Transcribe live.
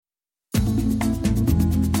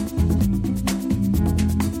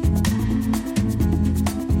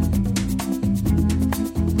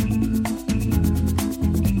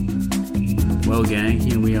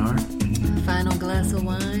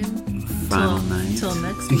night. Until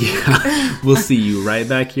next week. Yeah, we'll see you right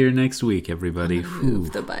back here next week, everybody.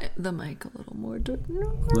 Move the mic a little more.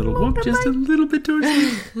 Just a little bit towards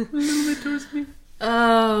me. A little bit towards me.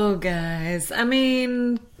 Oh, guys. I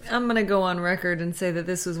mean, I'm going to go on record and say that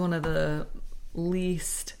this was one of the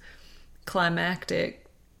least climactic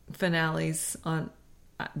finales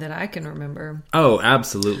that I can remember. Oh,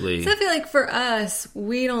 absolutely. So I feel like for us,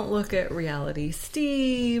 we don't look at Reality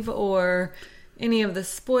Steve or any of the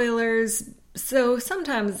spoilers. So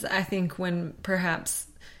sometimes I think when perhaps,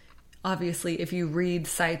 obviously, if you read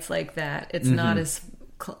sites like that, it's not as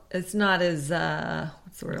what's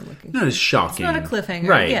the word I'm looking for? Not as shocking. It's not a cliffhanger.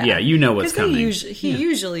 Right, yeah, you know what's coming. He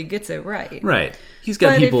usually gets it right. Right. He's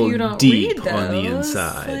got people deep those, on the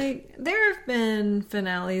inside. Like, there have been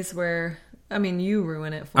finales where, I mean, you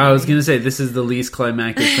ruin it for me. I was going to say, this is the least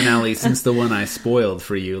climactic finale since the one I spoiled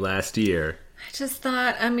for you last year. I just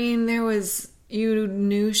thought, I mean, you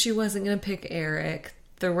knew she wasn't going to pick Eric.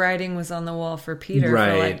 The writing was on the wall for Peter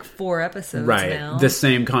for like 4 episodes now. The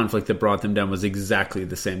same conflict that brought them down was exactly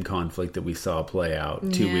the same conflict that we saw play out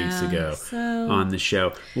 2 weeks ago on the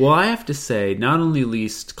show. Well, I have to say, not only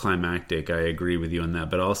least climactic, I agree with you on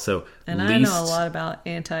that, but also I know a lot about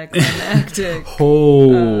anticlimactic.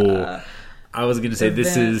 I was going to say,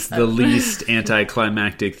 this is the least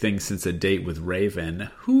anticlimactic thing since a date with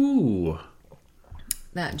Raven. Whoo!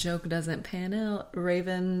 That joke doesn't pan out.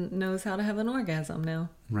 Raven knows how to have an orgasm now.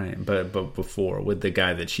 Right, but before, with the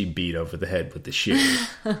guy that she beat over the head with the shoe.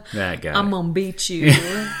 That guy. I'm gonna beat you.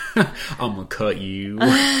 I'm gonna cut you.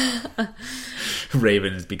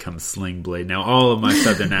 Raven has become Sling Blade. Now all of my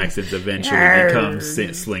southern accents eventually become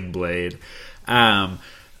Sling Blade.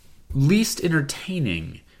 Least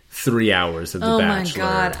entertaining 3 hours of The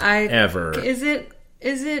Bachelor ever. Is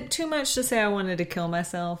it too much to say I wanted to kill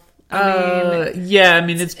myself?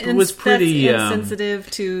 It was pretty insensitive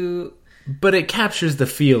to, but it captures the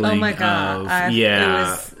feeling. Oh my god!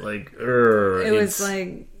 It was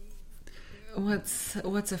like,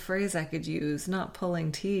 what's a phrase I could use? Not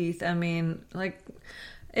pulling teeth. I mean, like,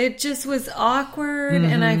 it just was awkward,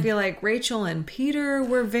 and I feel like Rachel and Peter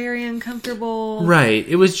were very uncomfortable. Right.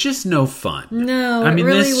 It was just no fun. No, I mean, it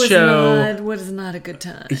really this show was not a good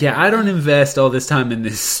time. Yeah, I don't invest all this time in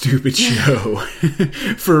this stupid show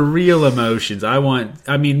for real emotions. Where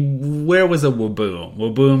was a Waboom?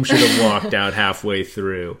 Waboom should have walked out halfway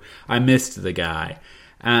through. I missed the guy.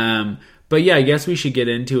 But yeah, I guess we should get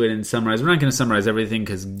into it and summarize. We're not going to summarize everything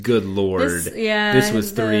because, good Lord, this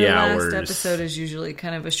was 3 hours. The last episode is usually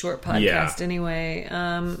kind of a short podcast anyway.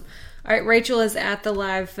 All right, Rachel is at the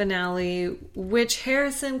live finale, which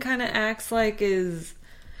Harrison kind of acts like is...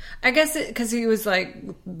 I guess because he was like,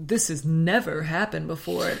 this has never happened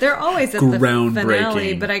before. They're always at the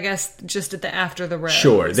finale, but I guess just at the after the rose.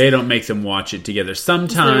 Sure, they don't make them watch it together.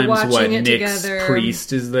 Sometimes Nick's together.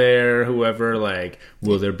 Priest is there, whoever, like,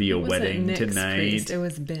 will there be a wedding tonight? Priest? It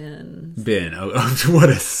was Ben. Ben, what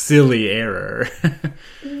a silly error.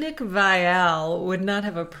 Nick Vial would not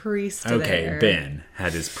have a priest there. Okay, Ben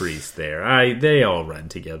had his priest there. They all run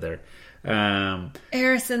together.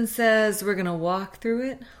 Harrison says we're gonna walk through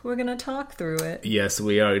it, we're gonna talk through it. Yes,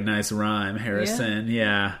 we are. Nice rhyme, Harrison.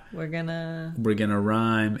 Yeah. We're gonna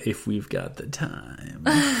rhyme if we've got the time.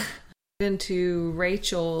 Into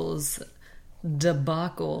Rachel's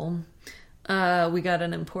debacle, we got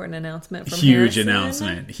an important announcement from Huge Harrison.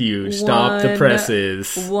 Announcement. Huge. Stop the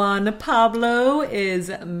presses. Juan Pablo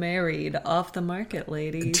is married. Off the market,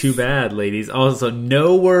 ladies. Too bad, ladies. Also,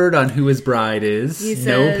 no word on who his bride is. He says,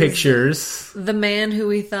 no pictures. The man who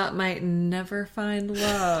we thought might never find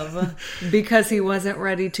love because he wasn't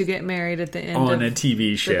ready to get married at the end on of a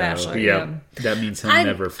TV show. The Bachelor. Yep. That means he'll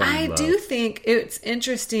never find love. I do think it's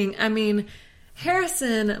interesting. I mean,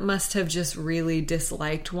 Harrison must have just really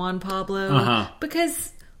disliked Juan Pablo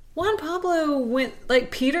because Juan Pablo went, like,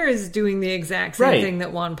 Peter is doing the exact same thing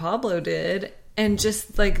that Juan Pablo did, and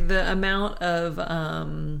just like the amount of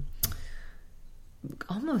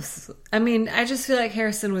I just feel like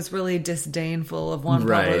Harrison was really disdainful of Juan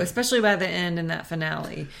Pablo, especially by the end in that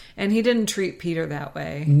finale, and he didn't treat Peter that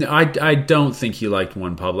way. No, I don't think he liked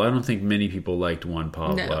Juan Pablo. I don't think many people liked Juan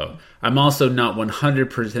Pablo. No. I'm also not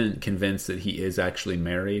 100% convinced that he is actually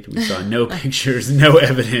married. We saw no pictures, no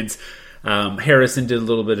evidence. Harrison did a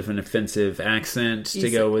little bit of an offensive accent to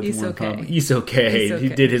go with Juan Pablo. He's okay. He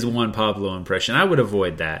did his Juan Pablo impression. I would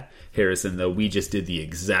avoid that, Harrison, though. We just did the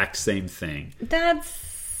exact same thing.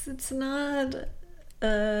 It's not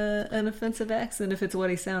an offensive accent if it's what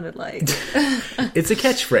he sounded like. It's a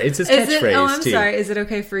catchphrase. It's his catchphrase, I'm sorry. Is it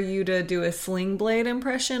okay for you to do a Sling Blade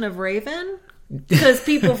impression of Raven? Because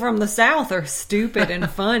people from the South are stupid and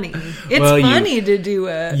funny. It's funny to do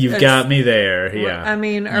You've got me there, yeah. I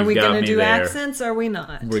mean, are we going to do accents or are we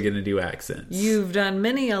not? We're going to do accents. You've done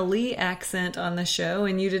many a Lee accent on the show,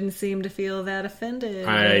 and you didn't seem to feel that offended.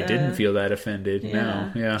 I didn't feel that offended,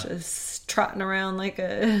 no. Yeah. Just trotting around like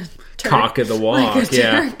a cock of the walk, like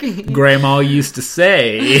a turkey. Grandma used to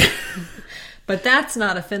say... But that's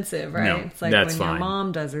not offensive, right? No, it's like that's when fine. Your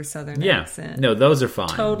mom does her Southern accent. No, those are fine.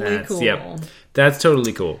 Totally cool. Yep, that's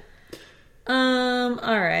totally cool. All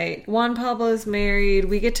right. Juan Pablo's married.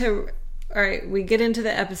 We get into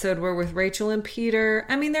the episode where with Rachel and Peter,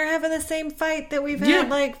 I mean, they're having the same fight that we've had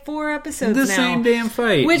like 4 episodes now. The same damn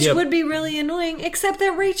fight. Which would be really annoying, except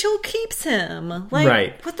that Rachel keeps him. Like,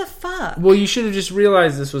 right. What the fuck? Well, you should have just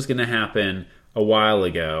realized this was going to happen a while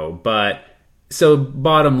ago, but... So,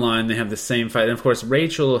 bottom line, they have the same fight. And, of course,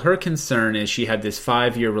 Rachel, her concern is she had this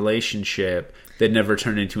 5-year relationship that never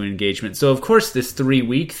turned into an engagement. So, of course, this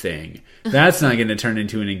 3-week thing, that's not going to turn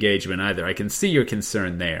into an engagement either. I can see your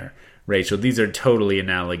concern there, Rachel. These are totally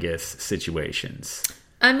analogous situations.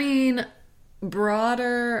 I mean,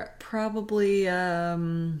 broader, probably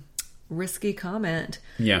risky comment.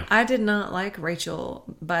 Yeah. I did not like Rachel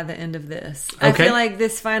by the end of this. Okay. I feel like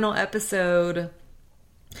this final episode...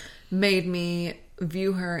 made me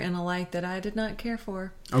view her in a light that I did not care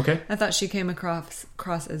for. Okay. I thought she came across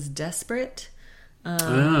as desperate.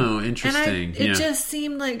 Interesting. And it just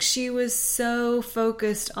seemed like she was so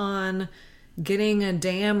focused on getting a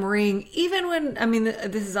damn ring. Even when, I mean,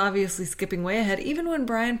 this is obviously skipping way ahead. Even when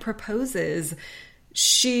Brian proposes,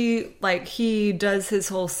 he does his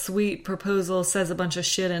whole sweet proposal, says a bunch of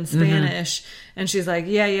shit in Spanish, and she's like,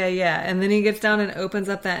 yeah. And then he gets down and opens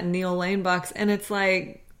up that Neil Lane box, and it's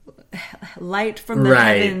like, light from the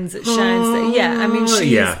heavens shines. I mean,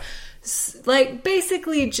 she's like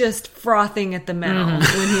basically just frothing at the mouth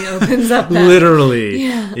when he opens up that. Literally.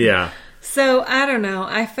 Yeah. So I don't know.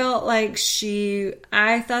 I felt like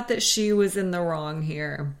I thought that she was in the wrong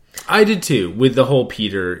here. I did too, with the whole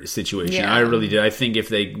Peter situation. Yeah. I really did. I think if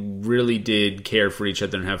they really did care for each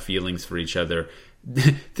other and have feelings for each other,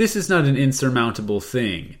 this is not an insurmountable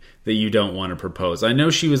thing that you don't want to propose. I know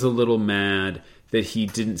she was a little mad that he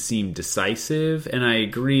didn't seem decisive, and I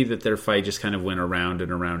agree that their fight just kind of went around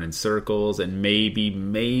and around in circles, and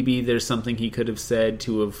maybe there's something he could have said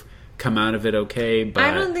to have come out of it okay, but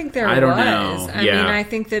I don't think there was. I don't know. I mean, I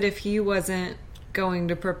think that if he wasn't going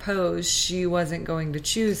to propose, she wasn't going to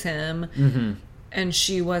choose him, and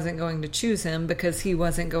she wasn't going to choose him because he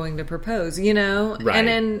wasn't going to propose, you know? Right. And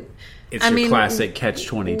then... It's your classic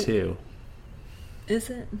catch-22. Is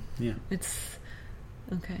it? Yeah. It's...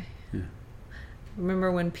 Okay.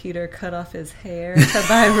 Remember when Peter cut off his hair to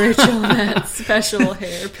buy Rachel that special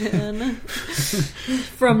hairpin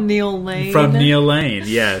from Neil Lane? From Neil Lane,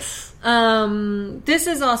 yes. This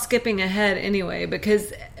is all skipping ahead anyway,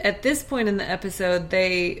 because at this point in the episode,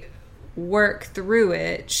 they work through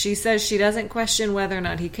it. She says she doesn't question whether or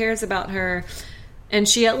not he cares about her, and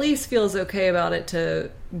she at least feels okay about it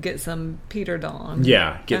to get some Peter Dong.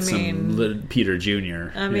 Yeah, some Peter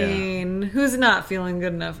Jr. I mean, who's not feeling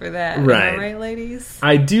good enough for that? Right. Am I right, ladies?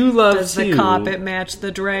 I do love Does the carpet match the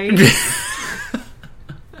drapes?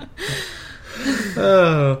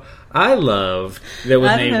 Oh, I love that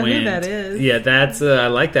when they went. Who that is. Yeah, that's I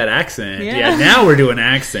like that accent. Yeah, now we're doing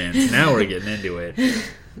accents. Now we're getting into it.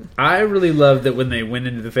 I really love that when they went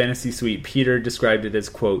into the fantasy suite, Peter described it as,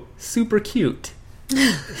 quote, super cute.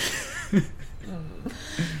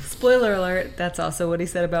 Spoiler alert, that's also what he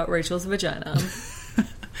said about Rachel's vagina.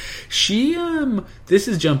 She, this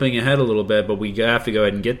is jumping ahead a little bit, but we have to go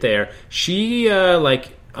ahead and get there. She,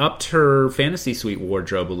 upped her fantasy suite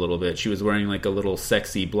wardrobe a little bit. She was wearing, a little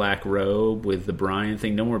sexy black robe with the Brian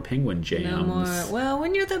thing. No more penguin jams. No more. Well,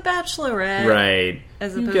 when you're the Bachelorette. Right.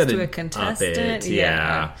 As opposed to a contestant.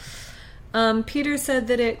 Yeah. Peter said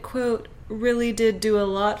that it, quote, really did do a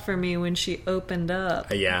lot for me when she opened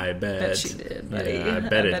up. Yeah, I bet. Bet she did, buddy. Yeah, I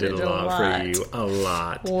bet it did a lot for you. A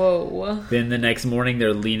lot. Whoa. Then the next morning,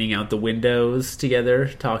 they're leaning out the windows together,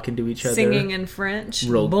 talking to each other. Singing in French.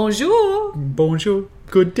 Bonjour. Bonjour.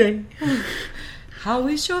 Good day. How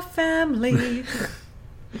is your family?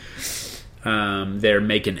 They're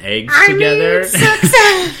making eggs together. I need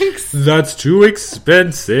 6 eggs. That's too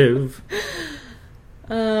expensive.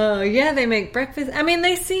 Yeah, they make breakfast. I mean,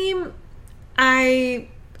 they seem...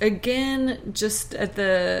 again, just at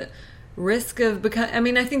the risk of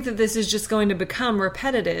I think that this is just going to become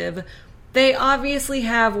repetitive. They obviously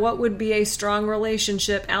have what would be a strong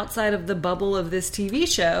relationship outside of the bubble of this TV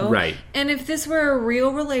show. Right. And if this were a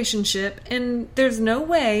real relationship, and there's no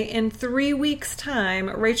way in 3 weeks' time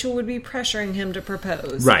Rachel would be pressuring him to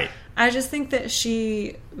propose. Right. I just think that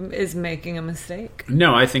she is making a mistake.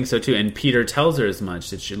 No, I think so too. And Peter tells her as much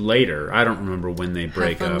that later. I don't remember when they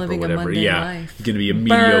break up or whatever. Yeah, it's going to be a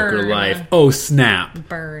mediocre life. Oh, snap!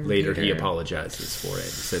 Burn. Later, Peter. He apologizes for it. He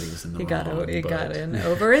said he was in the wrong. He got in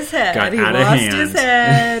over his head. Got he out lost of his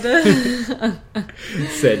hand. head.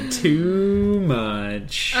 Said too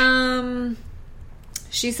much.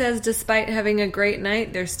 She says, despite having a great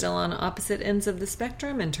night, they're still on opposite ends of the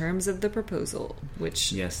spectrum in terms of the proposal,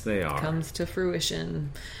 which yes, they are. Comes to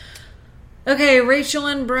fruition. Okay, Rachel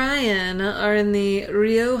and Brian are in the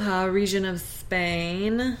Rioja region of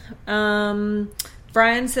Spain.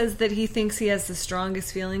 Brian says that he thinks he has the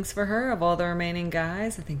strongest feelings for her of all the remaining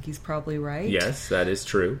guys. I think he's probably right. Yes, that is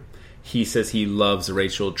true. He says he loves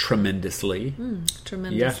Rachel tremendously.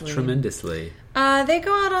 Tremendously. Yeah, tremendously. They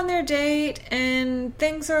go out on their date, and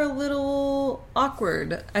things are a little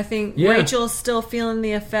awkward. I think Rachel's still feeling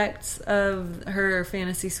the effects of her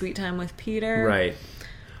fantasy sweet time with Peter. Right.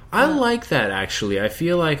 I like that, actually. I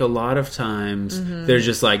feel like a lot of times they're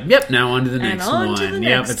just like, yep, now on to the next one.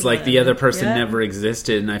 Yep, it's like the other person never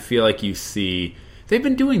existed, and I feel like you see... They've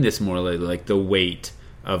been doing this more lately, like the weight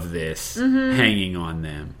of this hanging on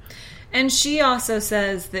them. And she also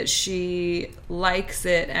says that she likes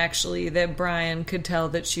it, actually, that Brian could tell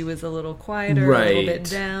that she was a little quieter, a little bit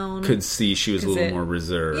down. Could see she was a little more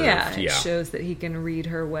reserved. Yeah, it shows that he can read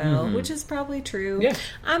her well, which is probably true. Yeah,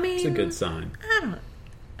 I mean, it's a good sign. I don't know.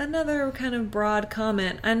 Another kind of broad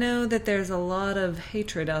comment. I know that there's a lot of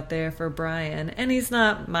hatred out there for Brian, and he's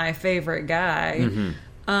not my favorite guy.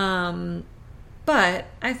 But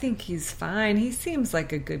I think he's fine. He seems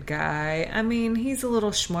like a good guy. I mean, he's a little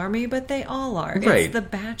schmarmy, but they all are. Right. It's The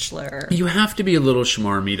Bachelor. You have to be a little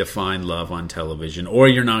schmarmy to find love on television, or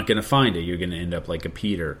you're not going to find it. You're going to end up like a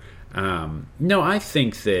Peter. No, I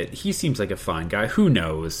think that he seems like a fine guy. Who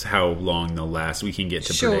knows how long they'll last? We can get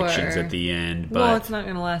to predictions at the end. But well, it's not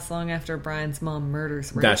going to last long after Brian's mom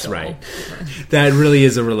murders Rachel. That's right. That really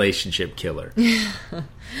is a relationship killer.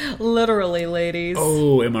 Literally, ladies.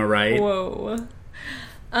 Oh, am I right? Whoa.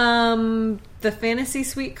 The fantasy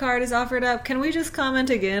suite card is offered up. Can we just comment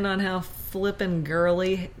again on how flippin'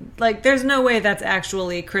 girly? Like, there's no way that's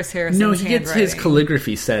actually Chris Harrison's handwriting. No, he gets his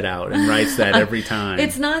calligraphy set out and writes that every time.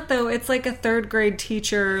 It's not, though. It's like a third grade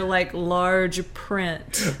teacher, like, large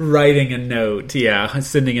print. Writing a note,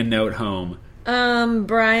 sending a note home.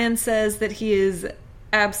 Brian says that he is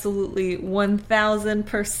absolutely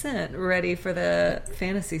 1,000% ready for the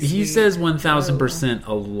fantasy suite. He says 1,000%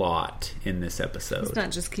 a lot in this episode. He's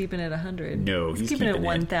not just keeping it 100. No, he's keeping it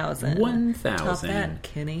 1,000. 1,000. Top that,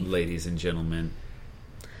 Kenny. Ladies and gentlemen.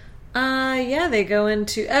 Yeah, they go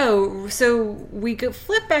into... Oh, so we could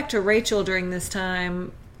flip back to Rachel during this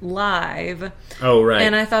time live. Oh, right.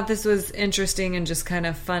 And I thought this was interesting and just kind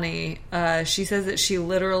of funny. She says that she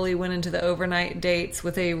literally went into the overnight dates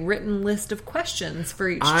with a written list of questions for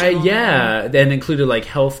each gentleman. Yeah, and included like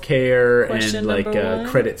healthcare and like a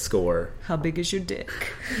credit score. How big is your dick?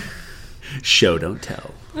 Show, don't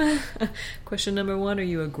tell. Question number 1, are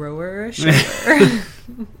you a grower or a shower?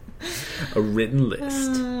 A written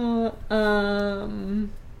list.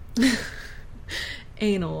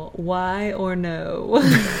 Anal, why or no?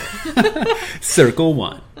 Circle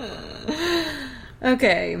 1.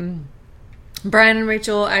 Okay. Brian and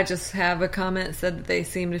Rachel, I just have a comment, said that they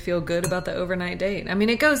seem to feel good about the overnight date. I mean,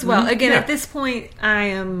 it goes well. Again, at this point, I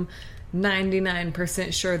am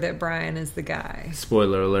 99% sure that Brian is the guy.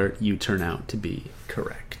 Spoiler alert, you turn out to be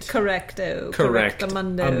correct. Correcto.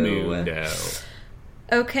 Correctamundo.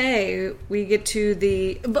 Okay, we get to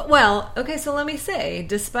so let me say,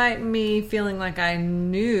 despite me feeling like I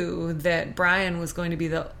knew that Brian was going to be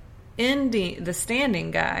the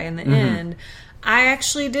standing guy in the end, I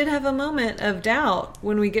actually did have a moment of doubt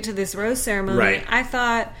when we get to this rose ceremony. Right. I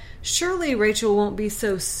thought, surely Rachel won't be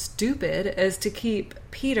so stupid as to keep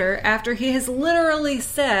Peter after he has literally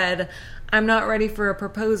said, I'm not ready for a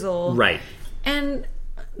proposal. Right. And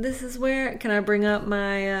this is where, can I bring up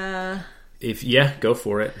my... go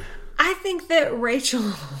for it. I think that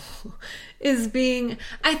Rachel is being...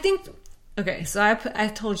 Okay, so I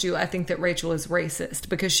told you I think that Rachel is racist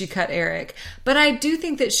because she cut Eric. But I do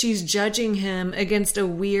think that she's judging him against a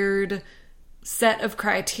weird set of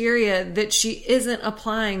criteria that she isn't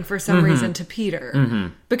applying for some reason to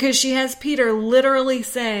Peter. Because she has Peter literally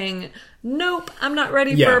saying, nope, I'm not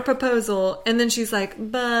ready for a proposal. And then she's like,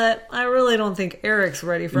 but I really don't think Eric's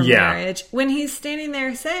ready for marriage. When he's standing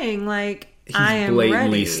there saying, like, I am ready. He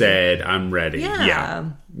blatantly said, I'm ready.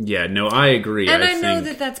 Yeah, no, I agree. And I know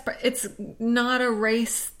that it's not a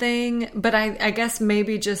race thing, but I guess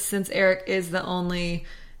maybe just since Eric is the only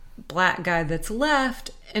black guy that's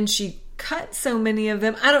left, and she cut so many of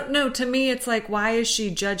them. I don't know. To me, it's like, why is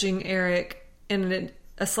she judging Eric in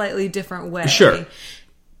a slightly different way? Sure.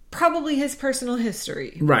 Probably his personal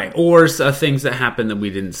history. Right. Or things that happened that we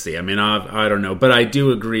didn't see. I mean, I don't know. But I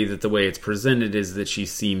do agree that the way it's presented is that she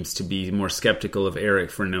seems to be more skeptical of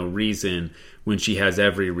Eric for no reason when she has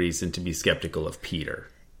every reason to be skeptical of Peter.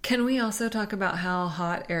 Can we also talk about how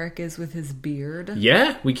hot Eric is with his beard?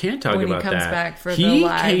 Yeah, we can talk about that. When he comes back for the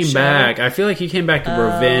live show. He came back. I feel like he came back to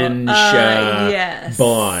revenge. Yes.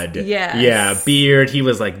 Bod. Yes. Yeah, beard. He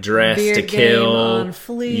was like dressed beard to kill. Game on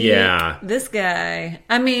fleek. Yeah. This guy.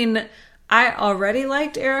 I mean, I already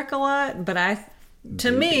liked Eric a lot, but to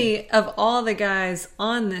me, of all the guys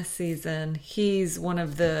on this season, he's one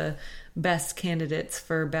of the best candidates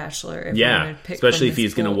for Bachelor. Especially if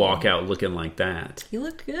he's going to walk out looking like that. He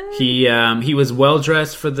looked good. He was well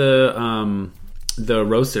dressed for the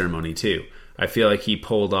rose ceremony too. I feel like he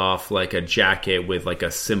pulled off like a jacket with like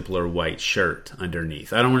a simpler white shirt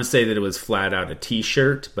underneath. I don't want to say that it was flat out a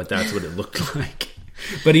t-shirt, but that's what it looked like.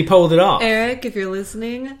 But he pulled it off. Eric, if you're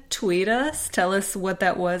listening, tweet us. Tell us what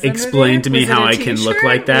that was. Explain to me how I can look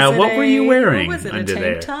like that. What were you wearing under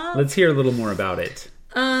there? Top? Let's hear a little more about it.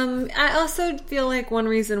 I also feel like one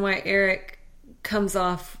reason why Eric comes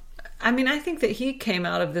off, I mean, I think that he came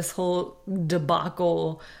out of this whole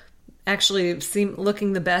debacle actually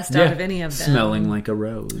looking the best out of any of them. Smelling like a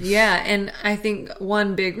rose. Yeah, and I think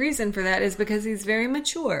one big reason for that is because he's very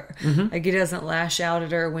mature. Mm-hmm. Like, he doesn't lash out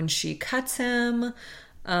at her when she cuts him.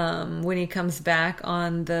 When he comes back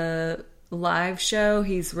on the live show,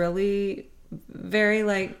 he's really very,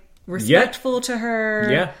 like, respectful to her.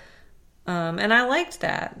 Yeah. And I liked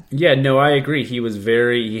that. Yeah, no, I agree.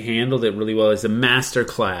 He handled it really well. It's a master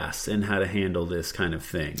class in how to handle this kind of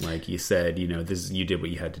thing. Like you said, you did what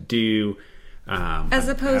you had to do. As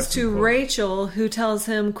opposed to Rachel, who tells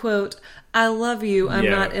him, quote, "I love you, I'm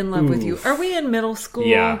not in love with you." Are we in middle school?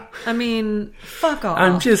 Yeah. I mean, fuck off.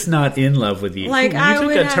 I'm just not in love with you. Like, you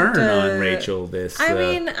took a turn on Rachel this... I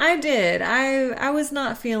mean, I did. I was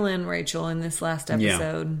not feeling Rachel in this last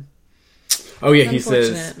episode. Yeah. Oh yeah, he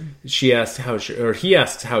says he asked how's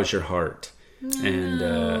your heart,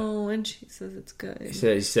 and she says it's good.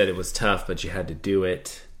 He said it was tough, but you had to do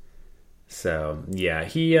it. So yeah,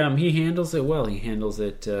 he handles it well. He handles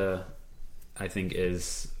it, I think,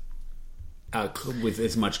 with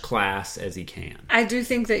as much class as he can. I do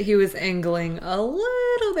think that he was angling a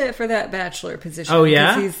little bit for that Bachelor position. Oh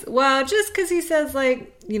yeah, just because he says,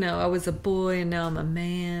 like, I was a boy and now I'm a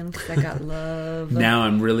man because I got love. Now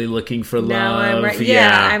I'm really looking for love. Now I'm ready.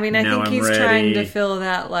 Yeah, I mean, I think he's trying to fill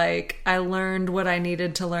that, like, I learned what I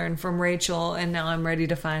needed to learn from Rachel and now I'm ready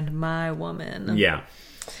to find my woman. Yeah.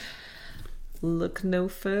 Look no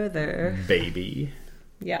further, baby.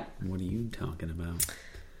 Yeah. What are you talking about?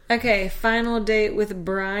 Okay, final date with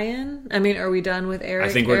Brian. I mean, are we done with Eric?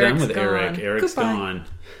 I think we're done with Eric. Eric's gone.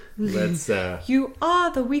 Let's. You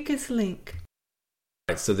are the weakest link.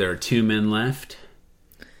 Right, so there are 2 men left.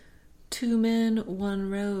 2 men, 1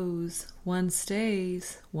 rose. 1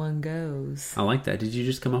 stays, 1 goes. I like that. Did you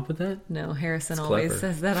just come up with that? No, Harrison always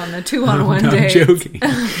says that on the 2-on-1 dates. I'm joking.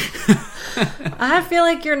 I feel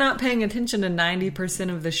like you're not paying attention to 90%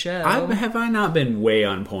 of the show. Have I not been way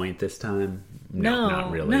on point this time? No,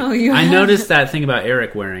 not really. No, you I noticed that thing about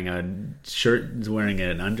Eric wearing an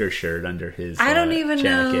undershirt under his I don't even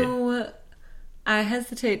jacket. know. I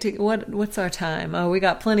hesitate to... What's our time? Oh, we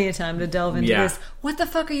got plenty of time to delve into this. What the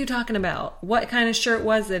fuck are you talking about? What kind of shirt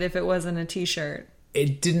was it if it wasn't a t-shirt?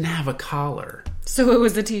 It didn't have a collar. So it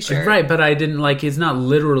was a t-shirt. Right, but I didn't it's not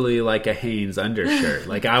literally like a Hanes undershirt.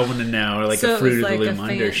 Like, I want to know, or like a Fruit of the Loom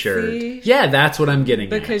undershirt. Yeah, that's what I'm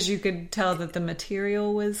getting at. Because you could tell that the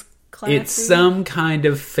material was... classy. It's some kind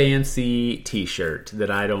of fancy t-shirt that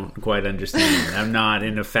I don't quite understand. I'm not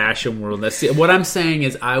in a fashion world. What I'm saying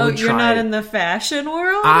is you're not in the fashion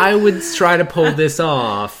world? I would try to pull this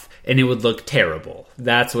off and it would look terrible.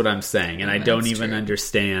 That's what I'm saying. And I don't even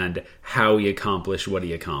understand how he accomplished what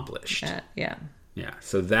he accomplished. Yeah. Yeah,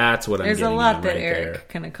 so that's what I'm getting at. There's a lot that Eric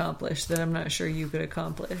can accomplish that I'm not sure you could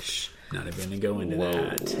accomplish. Not even going to go into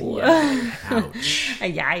that. Yeah. Ouch.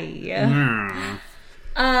 Yeah.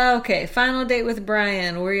 Okay, final date with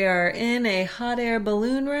Brian. We are in a hot air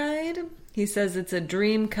balloon ride. He says it's a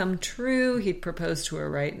dream come true. He'd propose to her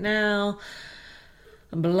right now.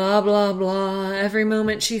 Blah, blah, blah. Every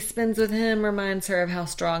moment she spends with him reminds her of how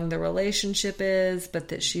strong the relationship is, but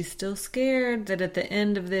that she's still scared that at the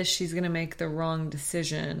end of this she's going to make the wrong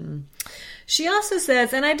decision. She also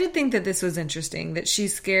says, and I did think that this was interesting, that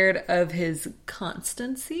she's scared of his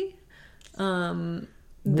constancy.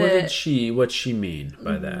 What'd she mean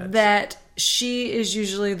by that? That she is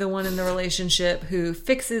usually the one in the relationship who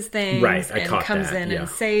fixes things and comes in and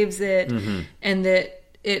saves it, and that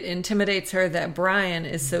it intimidates her that Brian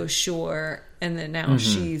is so sure, and that now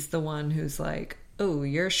she's the one who's like, oh,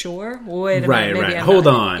 you're sure? Wait a minute. Maybe I'm Hold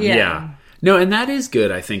on. Yeah. No, and that is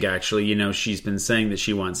good, I think, actually. You know, she's been saying that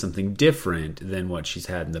she wants something different than what she's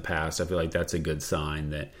had in the past. I feel like that's a good sign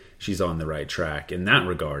that she's on the right track in that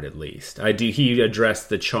regard, at least. He addressed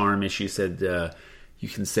the charm issue, said you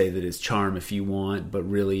can say that it's charm if you want, but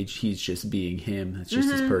really he's just being him. That's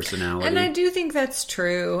just his personality. And I do think that's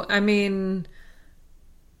true. I mean,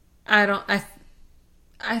 I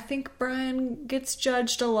think Brian gets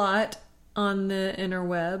judged a lot on the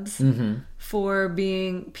interwebs for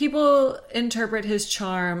being... People interpret his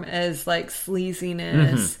charm as like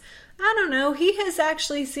sleaziness. I don't know. He has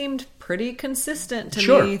actually seemed pretty consistent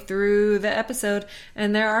to me through the episode.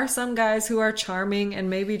 And there are some guys who are charming and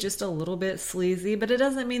maybe just a little bit sleazy, but it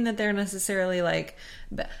doesn't mean that they're necessarily like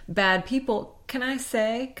bad people. Can I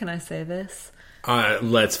say this?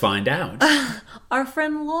 Let's find out. Our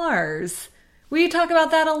friend Lars. We talk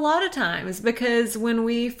about that a lot of times because when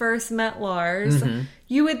we first met Lars,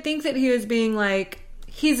 you would think that he was being like,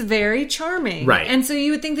 he's very charming. Right. And so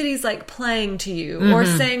you would think that he's like playing to you or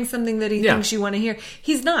saying something that he thinks you want to hear.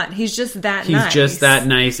 He's not. He's just that nice. He's just that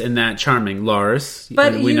nice and that charming. Lars.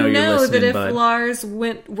 But we know that if Lars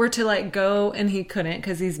were to like go, and he couldn't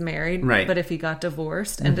because he's married. Right. But if he got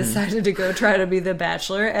divorced and decided to go try to be the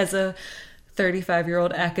Bachelor as a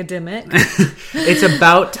 35-year-old academic. It's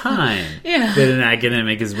about time that an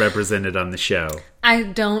academic is represented on the show. I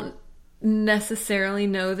don't necessarily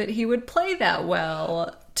know that he would play that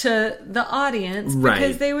well to the audience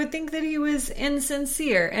because they would think that he was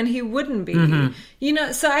insincere, and he wouldn't be. You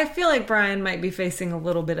know, so I feel like Brian might be facing a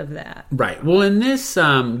little bit of that. Right. Well, and this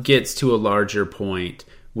gets to a larger point,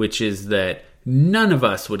 which is that none of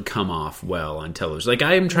us would come off well on television. Like,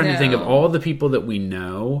 I am trying to think of all the people that we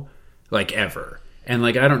know, like, ever. And,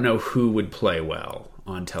 like, I don't know who would play well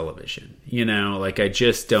on television. You know, like, I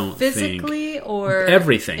just don't physically think... or...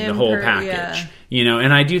 Everything, the whole package. Yeah. You know,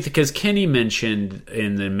 and I do... Because Kenny mentioned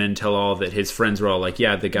in the Men Tell All that his friends were all like,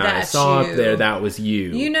 yeah, the guy I saw up there, that was you.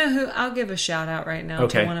 You know who... I'll give a shout out right now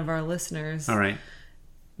to one of our listeners. All right.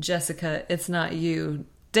 Jessica, it's not you.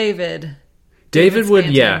 David would,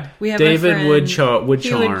 we have David would charm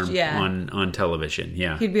on television.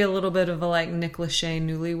 Yeah, he'd be a little bit of a like Nick Lachey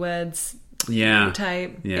Newlyweds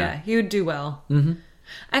type. Yeah, he would do well.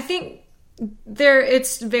 I think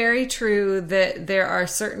it's very true that there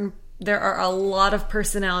are a lot of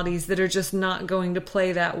personalities that are just not going to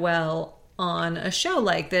play that well on a show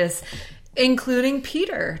like this, including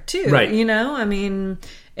Peter too. Right? You know, I mean,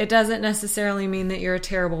 it doesn't necessarily mean that you're a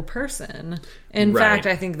terrible person. In fact,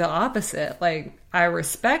 I think the opposite. Like, I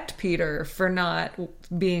respect Peter for not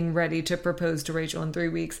being ready to propose to Rachel in 3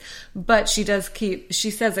 weeks. But she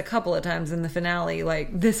says a couple of times in the finale,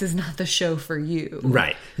 like, this is not the show for you.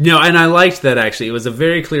 Right. No, and I liked that, actually. It was a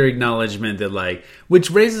very clear acknowledgement that, like, which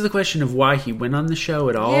raises the question of why he went on the show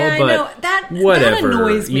at all. Yeah, but I know. That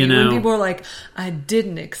annoys me when people are like, I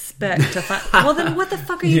didn't expect to find... Well, then what the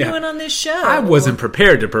fuck are you doing on this show? I wasn't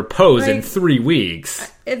prepared to propose in 3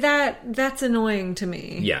 weeks. That's annoying to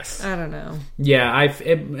me. Yes. I don't know. Yeah,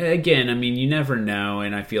 again, I mean, you never know,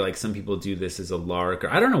 and I feel like some people do this as a lark. Or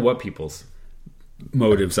I don't know what people's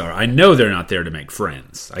motives are. I know they're not there to make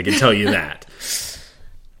friends. I can tell you that.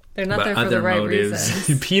 They're not there for the right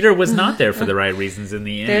reasons. Peter was not there for the right reasons in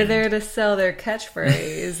the end. They're there to sell their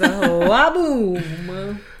catchphrase.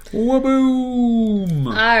 Waboom. Waboom.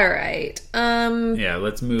 All right. Yeah,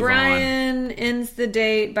 let's move on. Brian ends the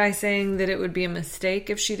date by saying that it would be a mistake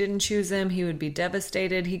if she didn't choose him. He would be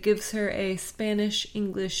devastated. He gives her a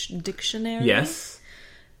Spanish-English dictionary. Yes.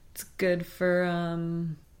 It's good for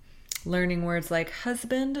learning words like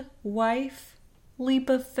husband, wife, leap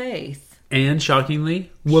of faith. And shockingly,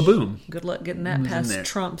 waboom. Good luck getting that past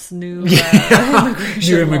Trump's new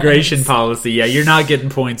immigration policy. Yeah, you're not getting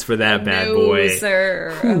points for that, bad boy. No,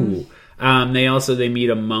 sir. They meet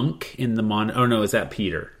a monk in the Oh no, is that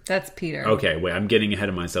Peter? That's Peter. Okay, wait, I'm getting ahead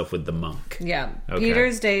of myself with the monk. Yeah. Okay.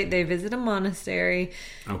 Peter's date, they visit a monastery.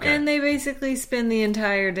 Okay. And they basically spend the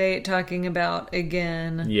entire date talking about,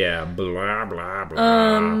 again... Yeah, blah, blah,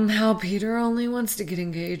 blah. How Peter only wants to get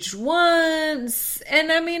engaged once. And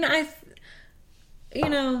I mean,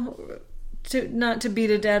 not to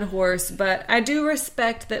beat a dead horse, but I do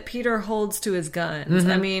respect that Peter holds to his guns.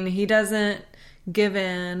 I mean, he doesn't give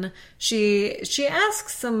in. She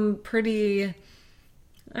asks some pretty,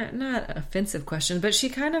 not offensive questions, but she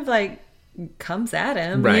kind of like comes at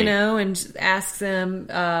him, right. And asks him,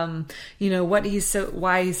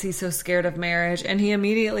 why is he so scared of marriage? And he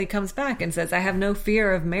immediately comes back and says, I have no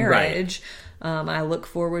fear of marriage. Right. I look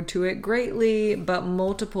forward to it greatly, but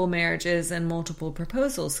multiple marriages and multiple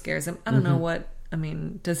proposals scares him. I don't know what,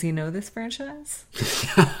 does he know this franchise?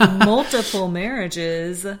 Multiple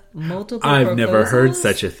marriages, multiple I've proposals? never heard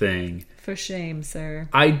such a thing. For shame, sir.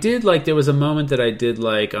 I did like, there was a moment that I did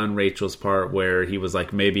like on Rachel's part where he was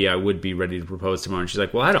like, maybe I would be ready to propose tomorrow. And she's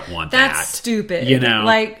like, well, I don't want that. That's stupid.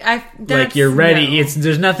 Like you're ready. No.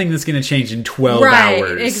 There's nothing that's going to change in 12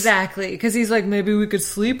 hours. Right, exactly. Because he's like, maybe we could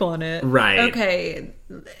sleep on it. Right. Okay.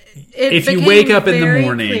 If you wake up in the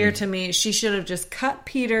morning. It's clear to me, she should have just cut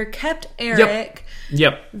Peter, kept Eric.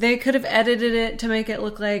 Yep. They could have edited it to make it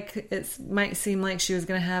look like it might seem like she was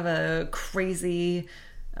going to have a crazy,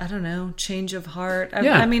 I don't know, change of heart. I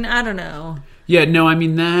don't know. Yeah, no,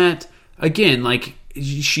 that, again, like,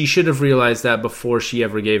 she should have realized that before she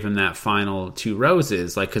ever gave him that final 2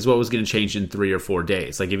 roses. Like, because what was going to change in 3 or 4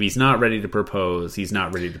 days? Like, if he's not ready to propose, he's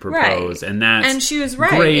not ready to propose. Right. And she was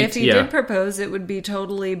right. Great. If he did propose, it would be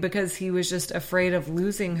totally because he was just afraid of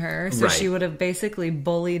losing her. So she would have basically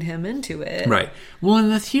bullied him into it. Right. Well,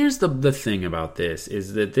 and here's the thing about this,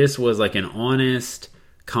 is that this was like an honest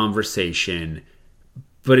conversation,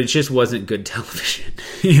 but it just wasn't good television.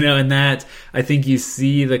 And that, I think you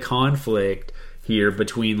see the conflict here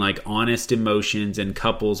between like honest emotions and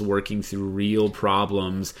couples working through real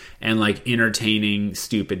problems and like entertaining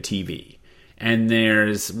stupid TV. And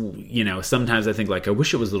there's, sometimes I think like, I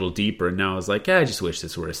wish it was a little deeper. And now I was like, I just wish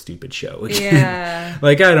this were a stupid show again. Yeah.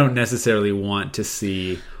 Like, I don't necessarily want to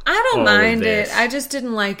see. I don't mind it. I just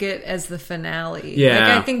didn't like it as the finale. Yeah.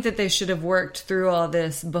 Like, I think that they should have worked through all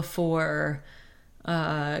this before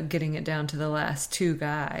getting it down to the last 2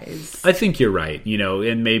 guys. I think you're right,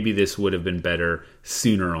 and maybe this would have been better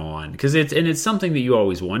sooner on, because it's something that you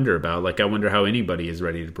always wonder about. Like, I wonder how anybody is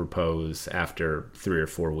ready to propose after 3 or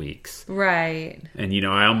 4 weeks, right? And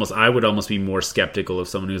I would almost be more skeptical of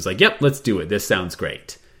someone who's like, "Yep, let's do it. This sounds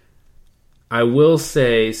great." I will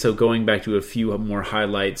say, so going back to a few more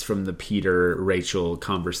highlights from the Peter-Rachel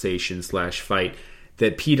conversation / fight,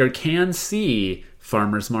 that Peter can see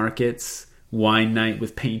farmers markets, wine night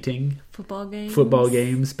with painting, football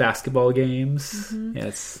games, basketball games. Mm-hmm.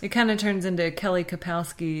 Yes, it kind of turns into Kelly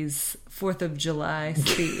Kapowski's 4th of July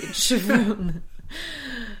speech from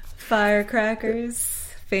firecrackers,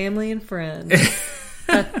 family and friends.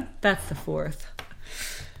 That's the 4th.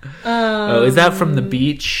 Is that from the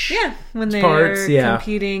beach? Yeah, when they're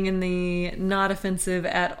competing in the not offensive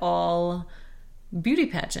at all beauty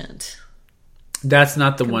pageant. That's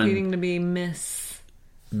not the one competing to be Miss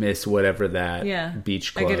whatever that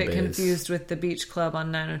beach club is. I get it confused with the beach club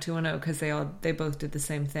on 90210 because they both did the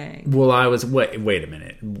same thing. Well, I was wait a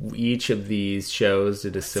minute. Each of these shows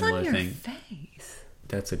did a similar thing. Face?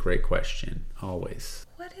 That's a great question. Always.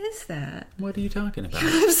 What is that? What are you talking about? You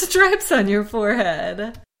have stripes on your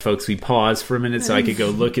forehead. Folks, we paused for a minute so I could go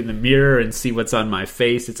look in the mirror and see what's on my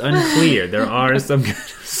face. It's unclear. There are some kind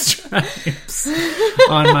of stripes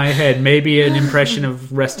on my head. Maybe an impression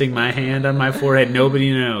of resting my hand on my forehead.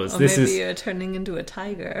 Nobody knows. Or maybe you're turning into a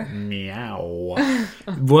tiger. Meow.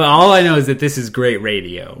 Well, all I know is that this is great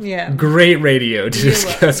radio. Yeah. Great radio to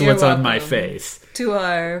discuss what's on my face. To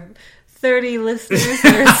our 30 listeners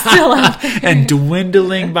that are still out there. And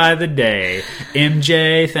dwindling by the day.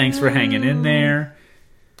 MJ, thanks for hanging in there.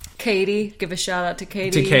 Katie, give a shout out to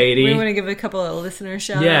Katie. We want to give a couple of listener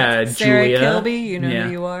shout outs. Yeah, Sarah Julia. Kilby, you know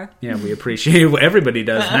who you are. Yeah, we appreciate what everybody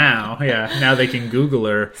does now. Yeah, now they can Google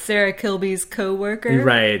her. Sarah Kilby's co-worker.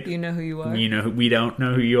 Right. You know who you are. We don't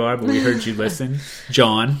know who you are, but we heard you listen.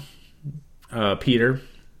 John, Peter,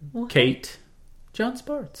 Kate, John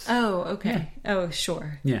Sparts. Oh, okay. Yeah. Oh,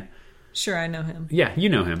 sure. Yeah. Sure, I know him. Yeah, you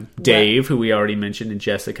know him. Dave, who we already mentioned, and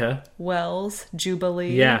Jessica. Wells,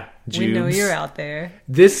 Jubilee. Yeah, Jubes. We know you're out there.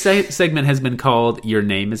 This segment has been called Your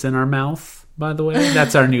Name is in Our Mouth, by the way.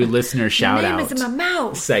 That's our new listener shout-out. Your name is in my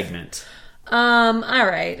mouth. Segment. All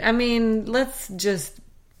right. Let's just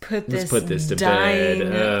put this to dying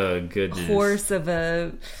bed. Oh, goodness. Horse of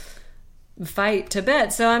a fight to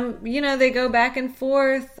bed. So they go back and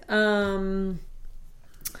forth.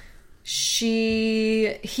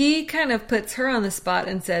 He kind of puts her on the spot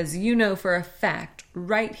and says, for a fact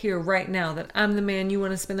right here, right now, that I'm the man you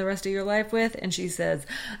want to spend the rest of your life with. And she says,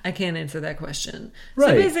 I can't answer that question. Right.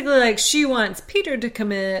 So basically, she wants Peter to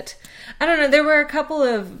commit. I don't know. There were a couple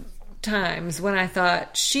of times when I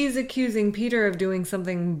thought she's accusing Peter of doing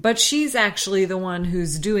something, but she's actually the one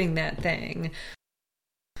who's doing that thing.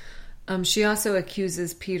 She also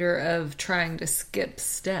accuses Peter of trying to skip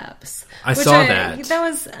steps. I saw that.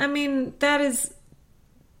 That is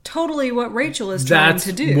totally what Rachel is trying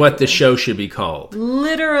to do. That's what the show should be called.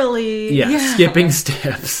 Literally. Yeah. Skipping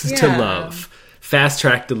steps to love. Fast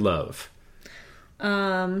track to love.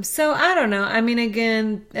 So I don't know. I mean,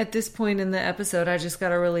 again, at this point in the episode, I just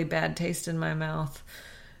got a really bad taste in my mouth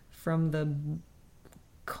from the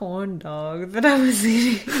corn dog that I was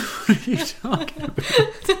eating. What are you talking about?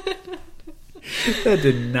 That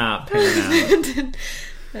did not pan out.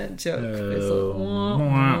 That joke is like,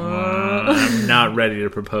 I'm not ready to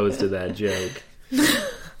propose to that joke.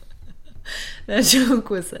 That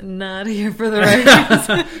joke was not here for the right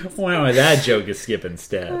reason. Wow, that joke is skipping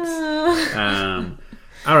steps.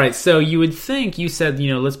 All right, so you would think, you said,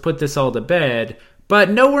 let's put this all to bed. But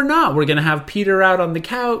no, we're not. We're going to have Peter out on the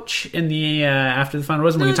couch in the after the final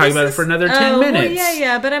rose. We're going to talk about it for another 10 minutes. Well,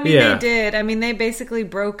 yeah. But I mean, they did. I mean, they basically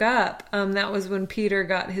broke up. That was when Peter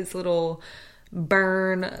got his little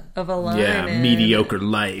burn of a line. Yeah, mediocre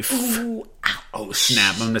life. Ooh, oh,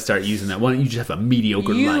 snap. I'm going to start using that. Why don't you just have a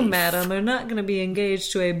mediocre life? You, madam, are not going to be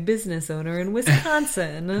engaged to a business owner in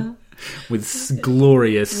Wisconsin. With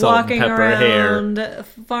glorious salt and pepper hair. Walking around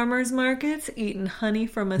farmers markets, eating honey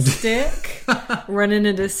from a stick, running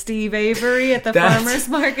into Steve Avery at the farmers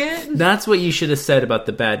market. That's what you should have said about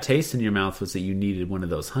the bad taste in your mouth, was that you needed one of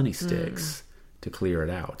those honey sticks to clear it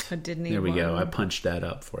out. I didn't eat There we one. go. I punched that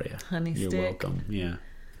up for you. Honey You're stick. You're welcome. Yeah.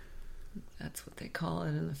 That's what they call it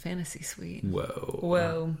in the fantasy suite.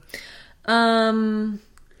 Whoa.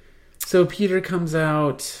 So Peter comes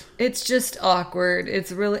out. It's just awkward.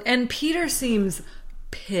 It's really, and Peter seems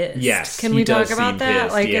pissed. Yes, can we talk about that?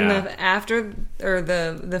 Pissed, like in the after or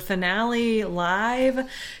the finale live?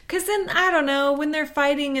 Because then I don't know, when they're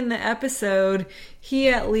fighting in the episode, he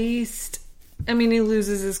at least, I mean, he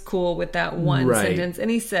loses his cool with that one sentence, and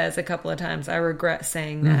he says a couple of times, "I regret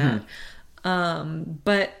saying that."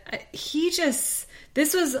 But he just.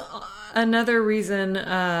 This was another reason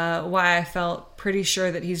why I felt pretty sure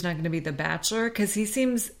that he's not going to be the Bachelor, because he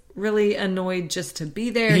seems really annoyed just to be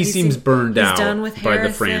there. He seems burned out done with by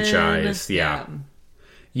Harrison. the franchise.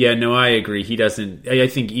 Yeah, no, I agree. He doesn't. I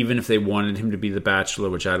think even if they wanted him to be the Bachelor,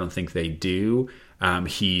 which I don't think they do,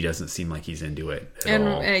 he doesn't seem like he's into it at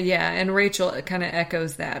all. And Rachel kind of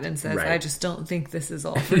echoes that and says, I just don't think this is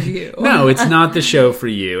all for you. No, it's not the show for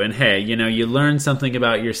you. And hey, you learn something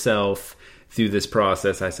about yourself through this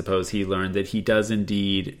process. I suppose he learned that he does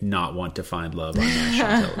indeed not want to find love on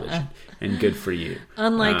national television. And good for you.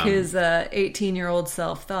 Unlike his 18-year-old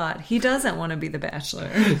self thought, he doesn't want to be the Bachelor.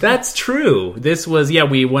 That's true. This was,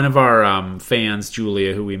 one of our fans,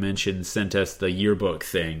 Julia, who we mentioned, sent us the yearbook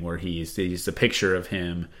thing where he's a picture of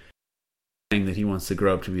him saying that he wants to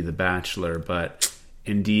grow up to be the Bachelor, but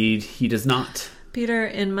indeed he does not. Peter,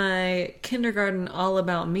 in my kindergarten All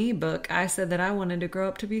About Me book, I said that I wanted to grow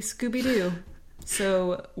up to be Scooby-Doo.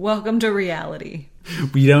 So, welcome to reality.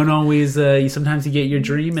 We don't always, sometimes you get your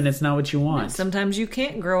dream and it's not what you want. Sometimes you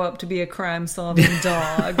can't grow up to be a crime-solving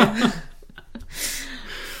dog.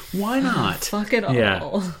 Why not? Fuck it all.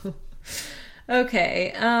 Yeah.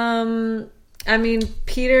 Okay, I mean,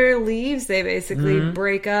 Peter leaves. They basically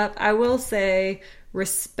break up. I will say,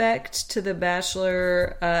 respect to the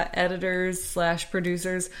Bachelor editors /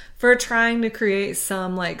 producers for trying to create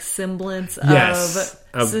some semblance of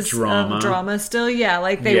drama still.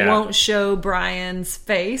 They won't show Brian's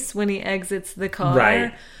face when he exits the car.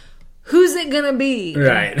 Right. Who's it gonna be?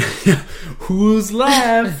 Right. Who's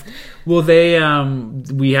left? Well,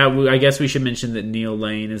 I guess we should mention that Neil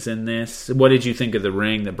Lane is in this. What did you think of the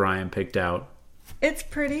ring that Brian picked out? It's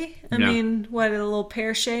pretty. I mean, a little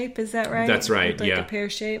pear shape, is that right? That's right, a pear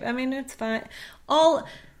shape. I mean, it's fine.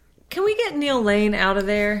 Can we get Neil Lane out of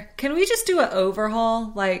there? Can we just do an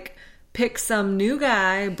overhaul? Pick some new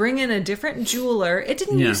guy, bring in a different jeweler. It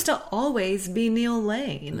didn't used to always be Neil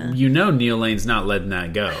Lane. Neil Lane's not letting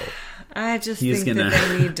that go. I just think that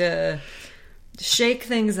they need to shake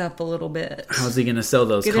things up a little bit. How's he going to sell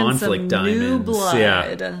those conflict diamonds? New blood.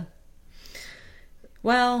 Yeah.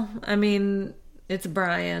 Well, I mean, it's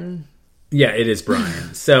Brian. Yeah, it is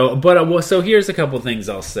Brian. So here's a couple things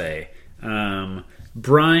I'll say.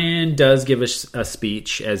 Brian does give us a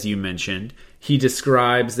speech, as you mentioned. He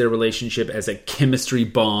describes their relationship as a chemistry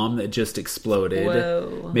bomb that just exploded.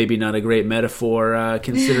 Whoa. Maybe not a great metaphor,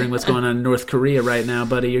 considering what's going on in North Korea right now,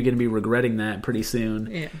 buddy. You're going to be regretting that pretty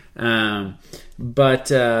soon. Yeah.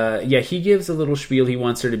 He gives a little spiel. He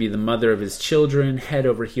wants her to be the mother of his children, head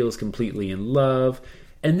over heels, completely in love.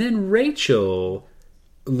 And then Rachel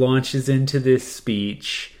launches into this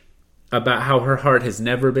speech about how her heart has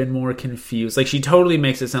never been more confused. Like, she totally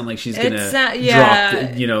makes it sound like she's going to drop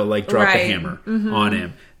the hammer on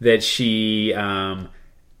him. That she, I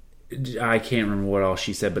can't remember what all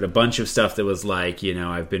she said, but a bunch of stuff that was like,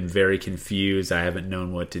 I've been very confused. I haven't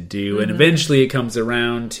known what to do. And eventually it comes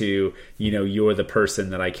around to, you're the person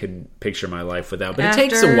that I can picture my life without. But it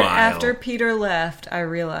takes a while. After Peter left, I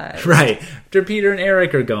realized. Right. After Peter and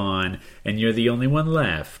Eric are gone, and you're the only one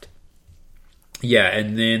left. Yeah,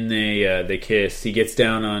 and then they kiss. He gets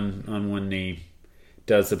down on one knee,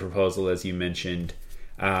 does the proposal, as you mentioned.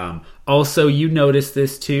 Also, you noticed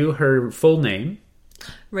this too, her full name.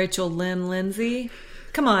 Rachel Lynn Lindsay.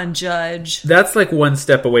 Come on, Judge. That's like one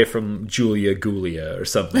step away from Julia Gulia or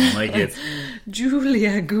something. Like it's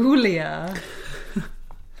Julia Gulia.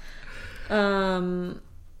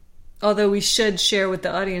 Although we should share with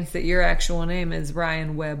the audience that your actual name is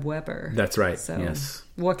Ryan Webb Weber. That's right. So yes.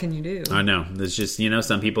 What can you do? I know. There's just,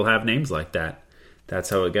 some people have names like that. That's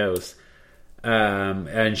how it goes.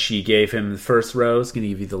 And she gave him the first rose, going to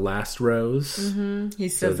give you the last rose. Mm-hmm. He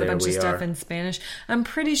says a bunch of stuff in Spanish. I'm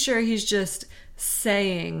pretty sure he's just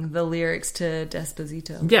saying the lyrics to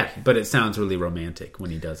Despacito. Yeah, but it sounds really romantic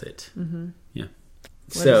when he does it. Mm-hmm. Yeah.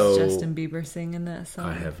 What does Justin Bieber sing in that song?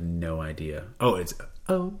 I have no idea. Oh, it's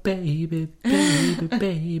oh baby, baby,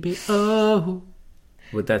 baby, oh.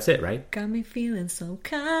 Well, that's it, right? Got me feeling some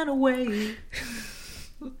kind of way.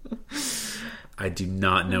 I do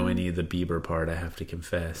not know any of the Bieber part, I have to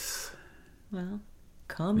confess. Well,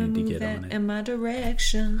 come and move that in my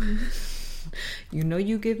direction.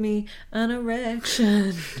 You give me an erection.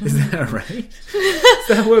 Is that right? Is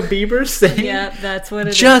that what Bieber's saying? Yep, that's what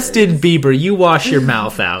it Justin Bieber, you wash your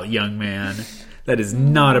mouth out, young man. That is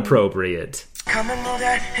not appropriate. Come and move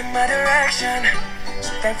that in my direction. So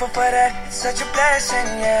thankful for that, it's such a blessing,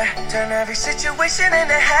 yeah. Turn every situation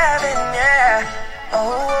into heaven, yeah.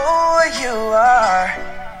 Oh, you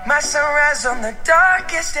are my sunrise on the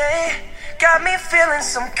darkest day. Got me feeling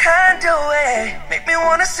some kind of way. Make me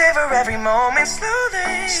want to savor every moment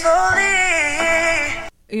slowly, slowly.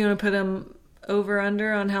 You want to put him over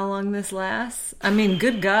under on how long this lasts? I mean,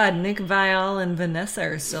 good God, Nick Viall and Vanessa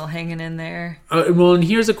are still hanging in there. Well, and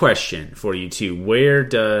here's a question for you, too. Where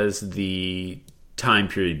does the time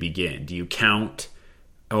period begin? Do you count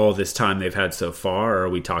all this time they've had so far, or are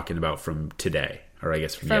we talking about from today? Or I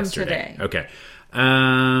guess from yesterday. Today. Okay.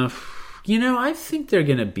 I think they're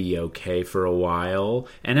going to be okay for a while.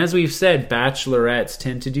 And as we've said, bachelorettes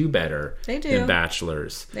tend to do better than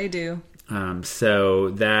bachelors. They do.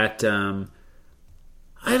 So that,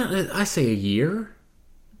 I say a year.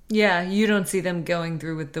 Yeah, you don't see them going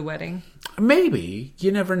through with the wedding. Maybe.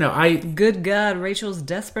 You never know. Good God, Rachel's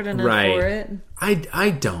desperate enough for it. I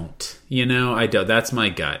don't. I don't. That's my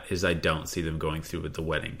gut, is I don't see them going through with the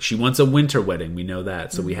wedding. She wants a winter wedding. We know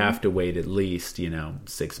that. So we have to wait at least,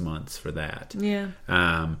 6 months for that. Yeah.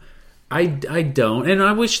 I don't. And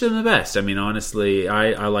I wish them the best. I mean, honestly,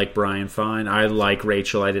 I like Brian fine. I like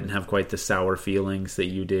Rachel. I didn't have quite the sour feelings that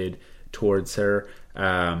you did towards her.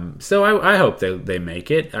 So I hope they make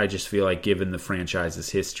it. I just feel like given the franchise's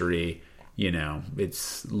history,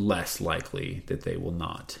 it's less likely that they will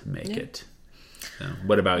not make it. So,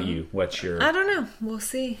 what about you? What's your... I don't know. We'll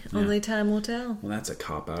see. Yeah. Only time will tell. Well, that's a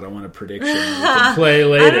cop-out. I want a prediction we can play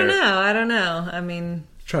later. I don't know. I mean...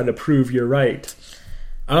 Try to prove you're right.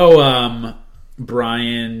 Oh,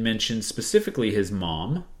 Brian mentioned specifically his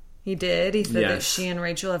mom. He did. He said that she and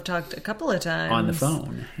Rachel have talked a couple of times. On the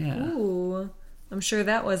phone, yeah. Ooh. I'm sure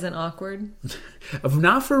that wasn't awkward.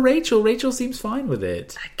 Not for Rachel. Rachel seems fine with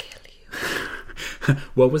it. I kill you.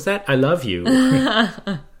 What was that? I love you.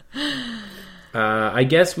 I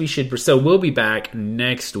guess we should... So we'll be back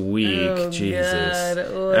next week. Oh, Jesus.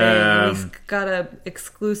 God. We've got an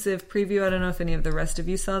exclusive preview. I don't know if any of the rest of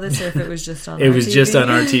you saw this or if it was just on It was just on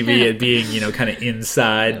our TV, it being, kind of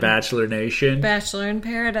inside Bachelor Nation. Bachelor in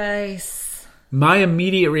Paradise. My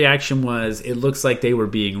immediate reaction was, it looks like they were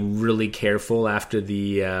being really careful after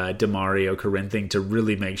the DeMario Corinne thing to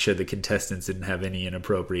really make sure the contestants didn't have any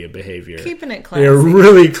inappropriate behavior. Keeping it classy. They're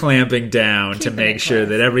really clamping down to make sure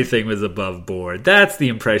that everything was above board. That's the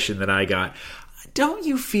impression that I got. Don't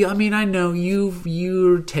you feel... I mean, I know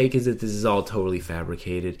your take is that this is all totally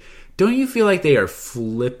fabricated. Don't you feel like they are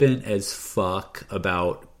flippant as fuck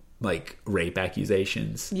about... rape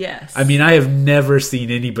accusations? Yes. I mean, I have never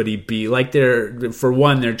seen anybody be like they're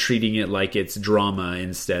treating it like it's drama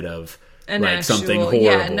instead of something horrible.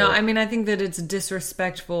 Yeah, no, I mean, I think that it's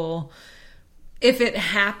disrespectful. If it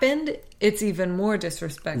happened, it's even more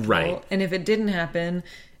disrespectful. Right. And if it didn't happen,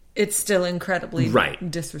 it's still incredibly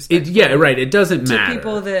disrespectful. It doesn't matter. To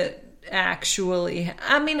people that actually.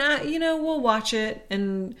 I mean, we'll watch it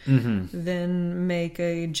and then make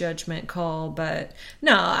a judgment call. But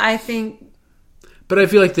no, I think. But I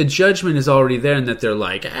feel like the judgment is already there, and that they're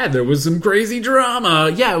like, there was some crazy drama.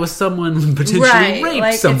 Yeah, it was someone who potentially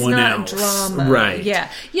raped someone else. Drama. Right. Yeah.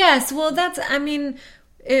 Yes. Well,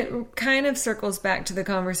 it kind of circles back to the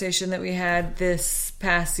conversation that we had this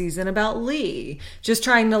past season about Lee. Just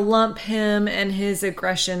trying to lump him and his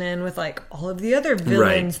aggression in with like all of the other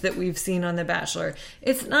villains that we've seen on The Bachelor.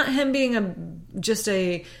 It's not him being just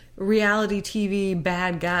a reality TV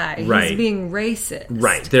bad guy. He's being racist.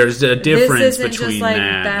 Right. There's a difference between just like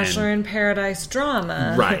Bachelor in Paradise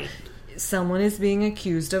drama. Right. Someone is being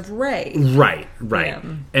accused of rape. Right.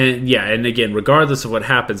 And again, regardless of what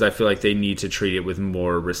happens, I feel like they need to treat it with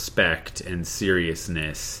more respect and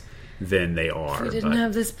seriousness than they are. If we didn't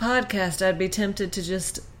have this podcast, I'd be tempted to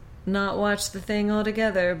just not watch the thing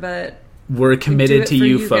altogether, but we're committed to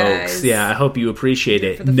you folks. Guys. Yeah, I hope you appreciate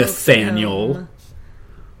it, Nathaniel.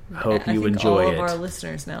 I hope you enjoy it. All of our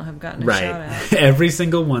listeners now have gotten a shout out. Every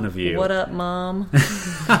single one of you. What up, Mom?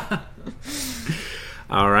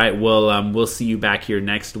 All right. Well, we'll see you back here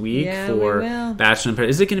next week for Bachelor in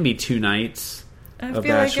Paradise. Is it going to be 2 nights? I feel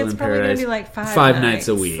like it's probably going to be like 5 nights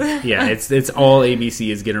a week. Yeah, it's all ABC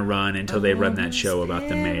is going to run until they run that show about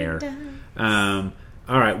the mayor.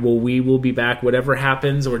 All right. Well, we will be back. Whatever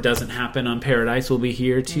happens or doesn't happen on Paradise, we'll be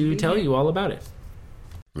here to tell you all about it.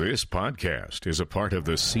 This podcast is a part of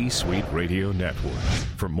the C-Suite Radio Network.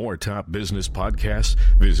 For more top business podcasts,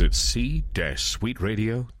 visit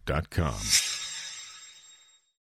c-suiteradio.com.